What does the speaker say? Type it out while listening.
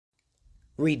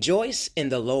Rejoice in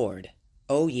the Lord,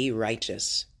 O ye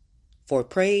righteous, for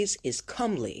praise is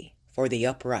comely for the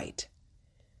upright.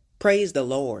 Praise the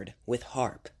Lord with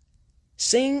harp.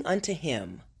 Sing unto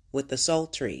him with the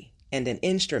psaltery and an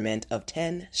instrument of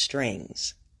 10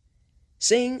 strings.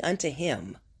 Sing unto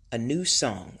him a new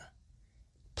song.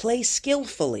 Play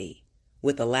skillfully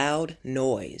with a loud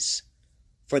noise.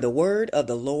 For the word of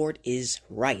the Lord is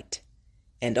right,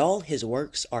 and all his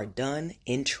works are done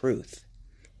in truth.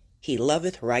 He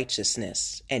loveth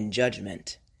righteousness and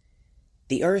judgment.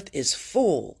 The earth is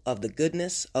full of the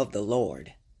goodness of the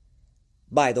Lord.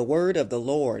 By the word of the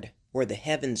Lord were the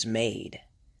heavens made,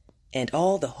 and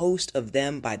all the host of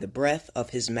them by the breath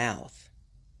of his mouth.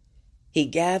 He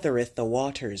gathereth the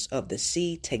waters of the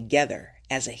sea together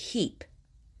as a heap.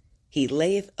 He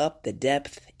layeth up the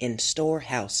depth in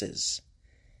storehouses.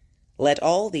 Let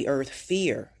all the earth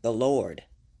fear the Lord.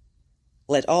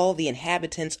 Let all the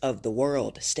inhabitants of the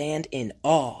world stand in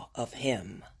awe of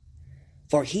him.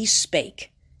 For he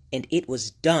spake, and it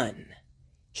was done.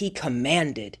 He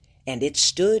commanded, and it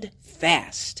stood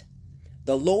fast.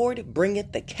 The Lord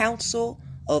bringeth the counsel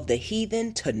of the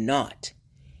heathen to naught.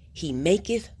 He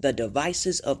maketh the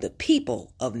devices of the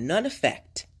people of none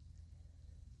effect.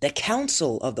 The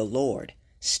counsel of the Lord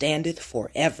standeth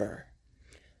forever,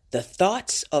 the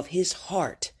thoughts of his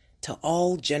heart to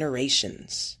all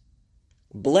generations.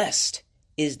 Blessed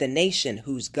is the nation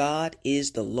whose God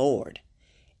is the Lord,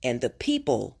 and the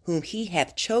people whom he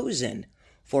hath chosen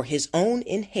for his own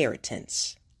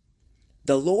inheritance.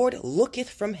 The Lord looketh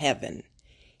from heaven,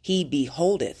 he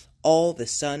beholdeth all the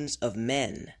sons of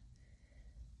men.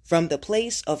 From the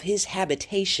place of his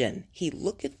habitation he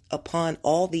looketh upon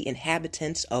all the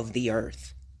inhabitants of the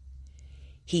earth.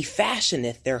 He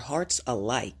fashioneth their hearts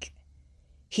alike.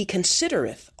 He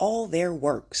considereth all their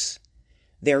works.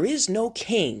 There is no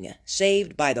king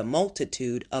saved by the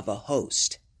multitude of a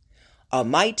host. A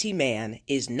mighty man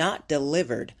is not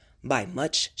delivered by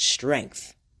much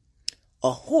strength.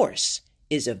 A horse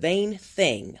is a vain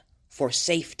thing for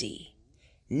safety,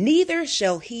 neither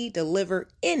shall he deliver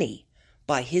any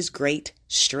by his great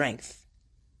strength.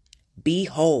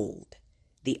 Behold,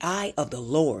 the eye of the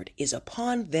Lord is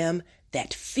upon them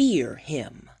that fear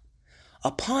him,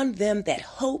 upon them that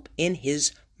hope in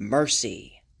his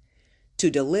mercy, to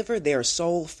deliver their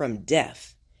soul from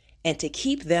death, and to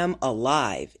keep them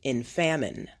alive in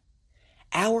famine.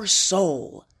 Our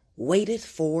soul waiteth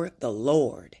for the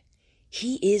Lord.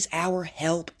 He is our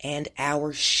help and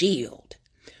our shield.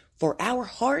 For our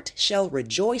heart shall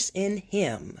rejoice in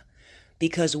him,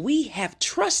 because we have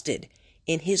trusted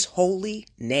in his holy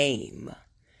name.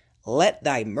 Let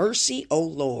thy mercy, O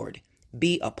Lord,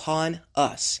 be upon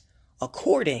us,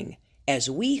 according as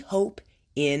we hope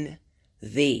in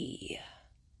thee.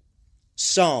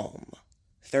 Psalm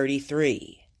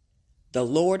 33. The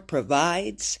Lord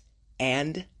provides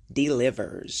and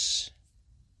delivers.